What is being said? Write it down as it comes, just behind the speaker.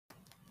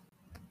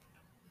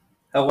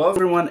Hello,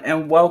 everyone,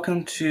 and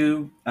welcome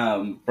to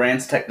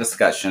Brand's Tech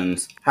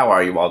Discussions. How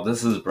are you all?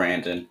 This is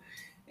Brandon,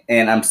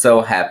 and I'm so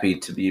happy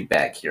to be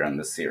back here on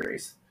this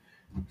series.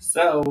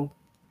 So,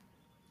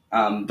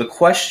 the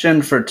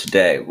question for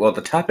today,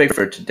 the topic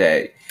for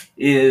today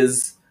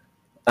is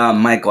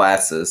my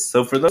glasses.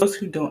 So, for those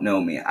who don't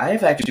know me,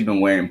 I've actually been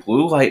wearing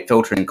blue light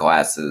filtering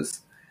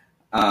glasses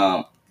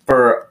um,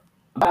 for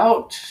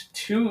about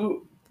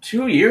two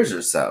years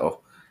or so.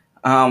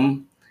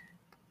 Um,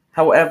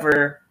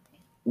 However,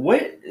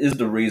 what is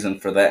the reason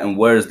for that, and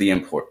what is the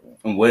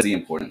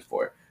importance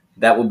for it?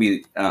 That will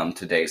be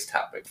today's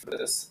topic for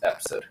this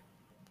episode.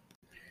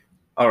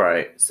 All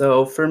right.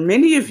 So, for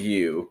many of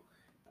you,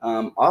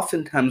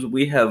 oftentimes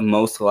we have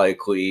most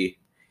likely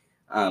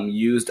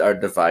used our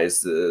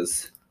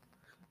devices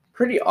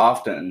pretty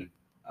often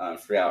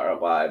throughout our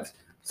lives,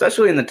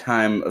 especially in the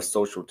time of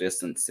social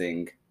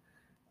distancing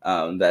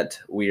that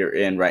we are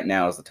in right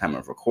now, is the time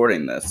of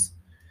recording this.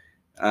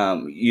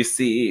 You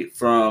see,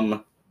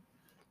 from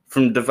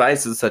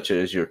devices such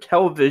as your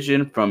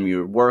television, from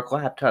your work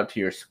laptop to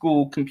your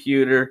school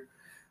computer,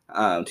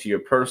 to your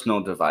personal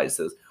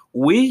devices.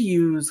 We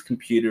use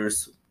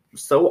computers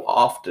so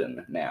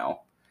often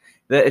now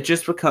that it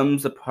just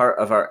becomes a part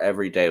of our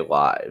everyday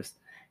lives.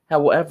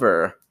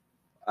 However,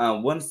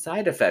 one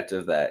side effect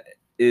of that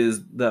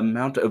is the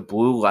amount of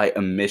blue light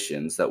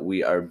emissions that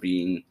we are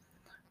being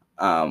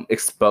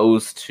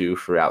exposed to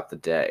throughout the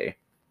day.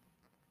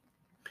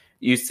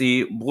 You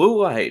see,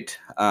 blue light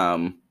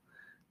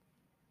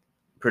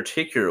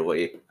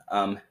particularly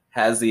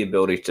has the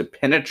ability to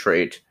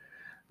penetrate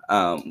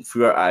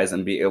through our eyes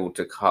and be able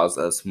to cause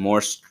us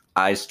more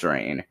eye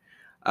strain.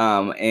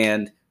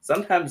 And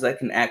sometimes that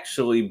can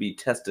actually be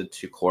tested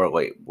to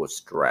correlate with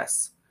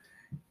stress.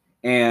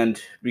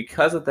 And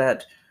because of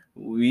that,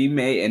 we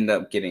may end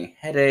up getting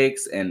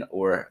headaches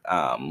or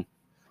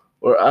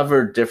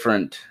other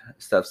different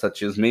stuff,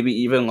 such as maybe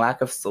even lack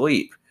of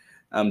sleep,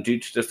 due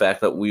to the fact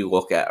that we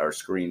look at our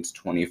screens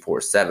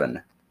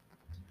 24/7.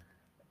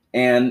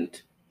 And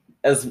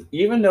as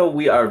even though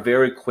we are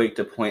very quick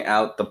to point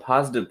out the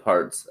positive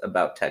parts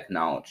about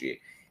technology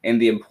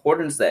and the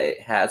importance that it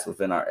has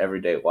within our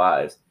everyday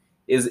lives,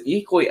 is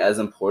equally as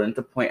important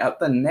to point out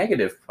the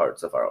negative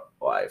parts of our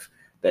life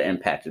that are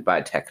impacted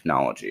by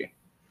technology.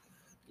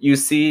 You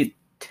see,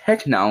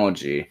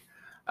 technology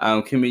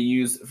can be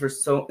used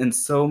in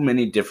so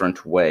many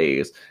different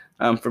ways,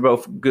 for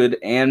both good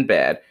and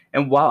bad.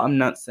 And while I'm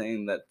not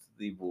saying that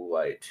the blue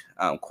light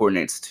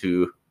coordinates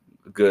to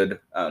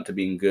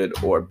being good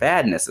or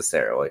bad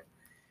necessarily,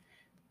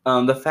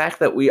 the fact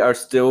that we are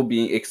still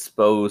being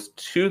exposed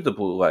to the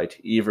blue light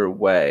either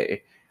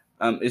way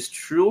is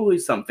truly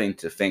something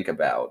to think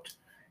about.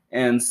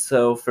 And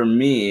so for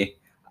me,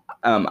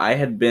 I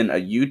had been a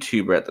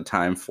YouTuber at the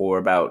time for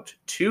about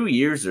 2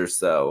 years or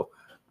so,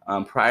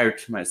 prior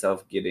to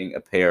myself getting a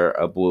pair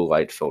of blue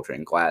light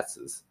filtering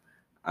glasses.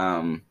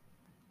 Um,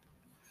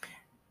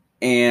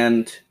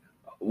 and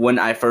when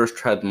I first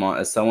tried them on,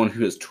 as someone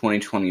who has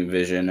 20/20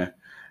 vision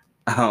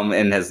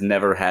and has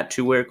never had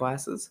to wear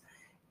glasses,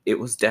 it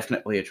was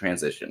definitely a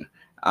transition,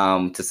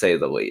 to say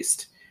the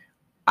least.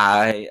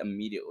 I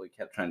immediately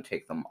kept trying to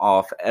take them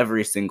off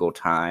every single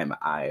time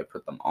I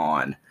put them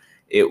on.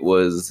 It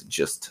was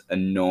just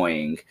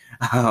annoying.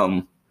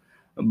 Um,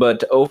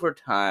 but over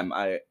time,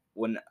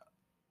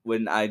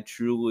 when I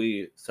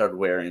truly started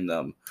wearing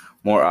them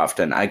more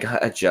often, I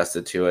got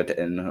adjusted to it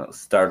and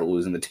started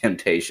losing the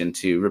temptation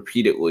to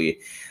repeatedly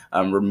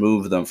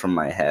remove them from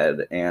my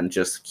head and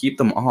just keep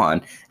them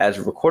on. As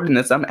recording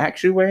this, I'm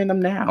actually wearing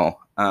them now.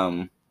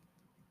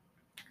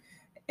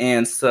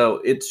 And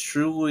so it's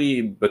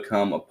truly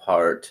become a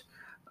part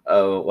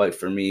of, like,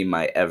 for me,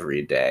 my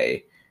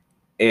everyday.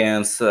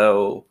 And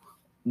so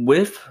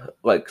with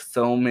like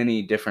so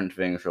many different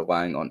things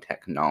relying on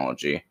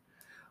technology,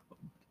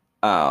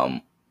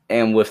 um,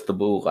 and with the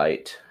blue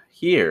light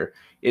here,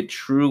 it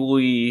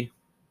truly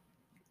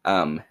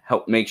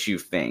makes you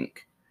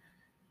think,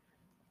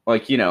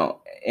 like,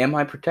 am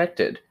I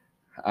protected?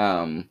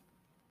 Um,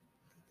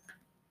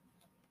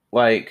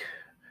 like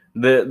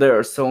there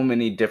are so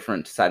many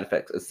different side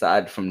effects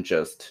aside from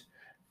just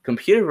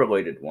computer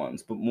related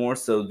ones, but more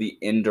so the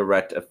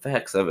indirect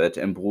effects of it,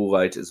 and blue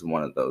light is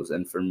one of those.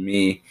 And for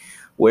me,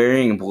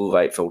 wearing blue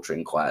light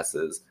filtering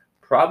glasses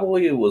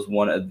probably was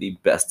one of the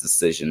best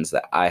decisions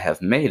that I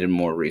have made in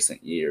more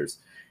recent years,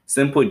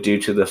 simply due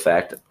to the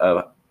fact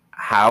of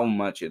how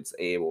much it's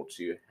able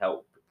to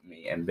help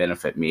me and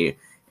benefit me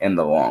in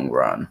the long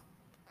run.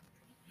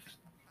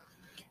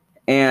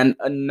 And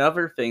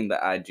another thing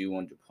that I do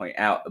want to point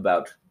out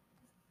about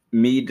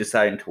me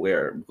deciding to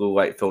wear blue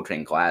light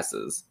filtering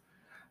glasses,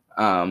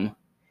 um,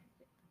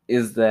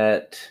 is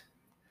that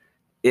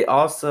it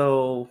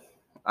also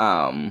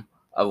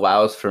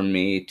allows for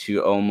me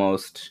to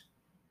almost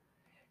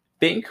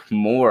think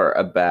more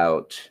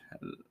about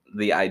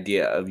the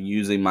idea of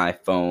using my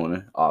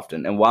phone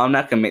often. And while I'm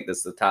not going to make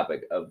this the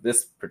topic of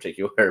this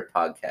particular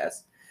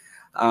podcast,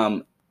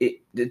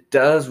 it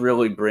does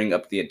really bring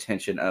up the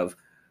attention of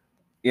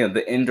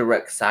the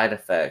indirect side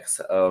effects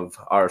of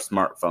our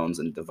smartphones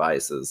and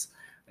devices.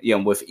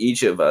 With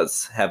each of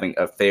us having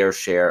a fair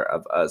share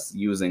of us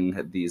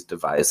using these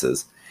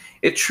devices,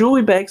 it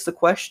truly begs the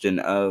question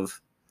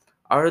of,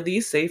 are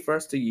these safe for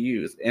us to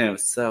use? And if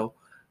so,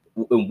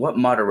 in what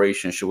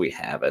moderation should we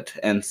have it?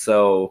 And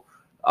so,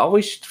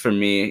 always for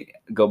me,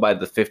 go by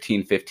the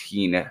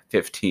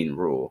 15-15-15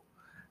 rule,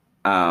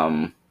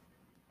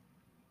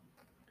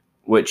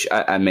 which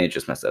I may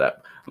just mess it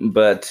up.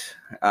 But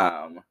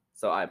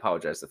so I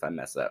apologize if I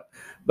mess it up.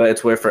 But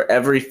it's where for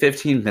every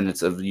 15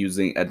 minutes of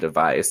using a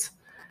device,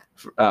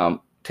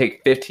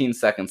 take 15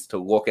 seconds to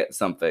look at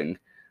something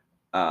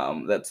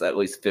that's at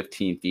least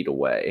 15 feet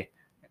away.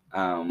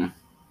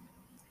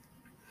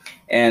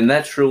 And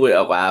that truly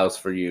allows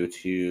for you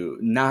to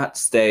not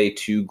stay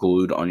too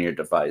glued on your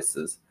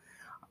devices,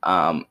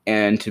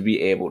 and to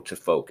be able to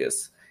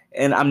focus.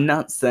 And I'm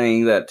not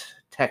saying that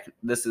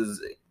this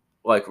is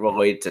like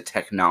related to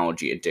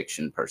technology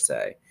addiction per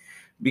se,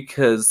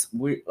 because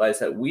like I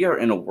said, we are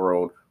in a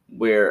world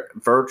where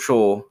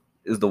virtual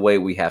is the way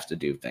we have to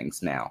do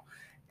things now.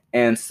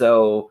 And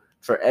so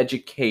for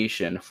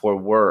education, for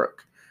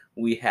work,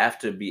 we have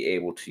to be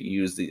able to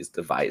use these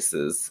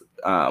devices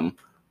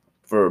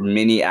for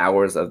many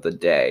hours of the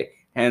day.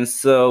 And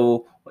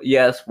so,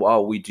 yes,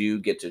 while we do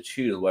get to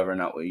choose whether or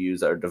not we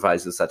use our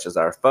devices such as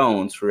our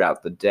phones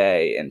throughout the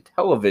day and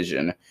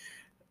television,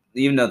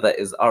 even though that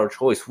is our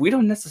choice, we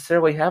don't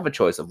necessarily have a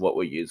choice of what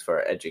we use for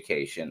our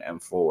education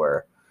and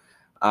for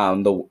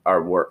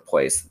our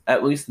workplace,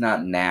 at least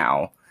not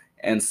now.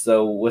 And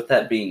so, with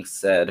that being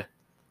said,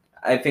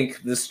 I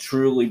think this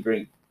truly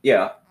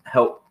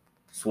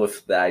helps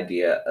with the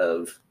idea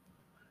of,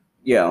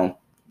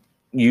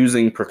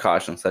 using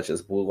precautions such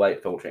as blue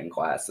light filtering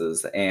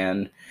glasses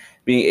and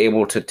being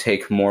able to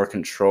take more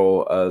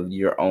control of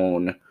your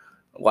own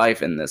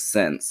life in this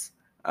sense.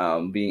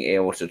 Being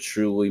able to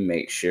truly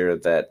make sure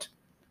that,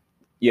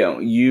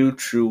 you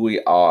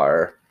truly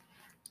are,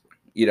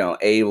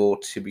 able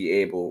to be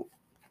able,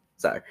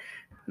 sorry,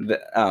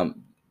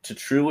 to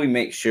truly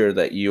make sure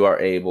that you are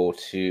able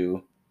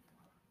to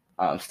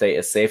stay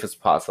as safe as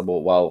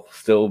possible while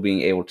still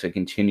being able to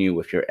continue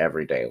with your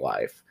everyday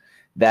life.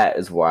 That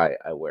is why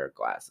I wear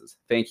glasses.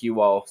 Thank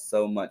you all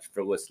so much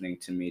for listening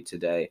to me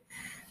today.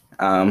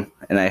 And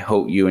I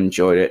hope you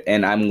enjoyed it.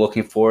 And I'm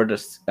looking forward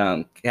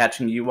to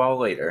catching you all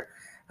later.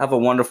 Have a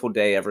wonderful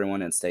day,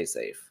 everyone, and stay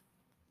safe.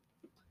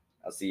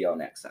 I'll see y'all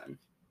next time.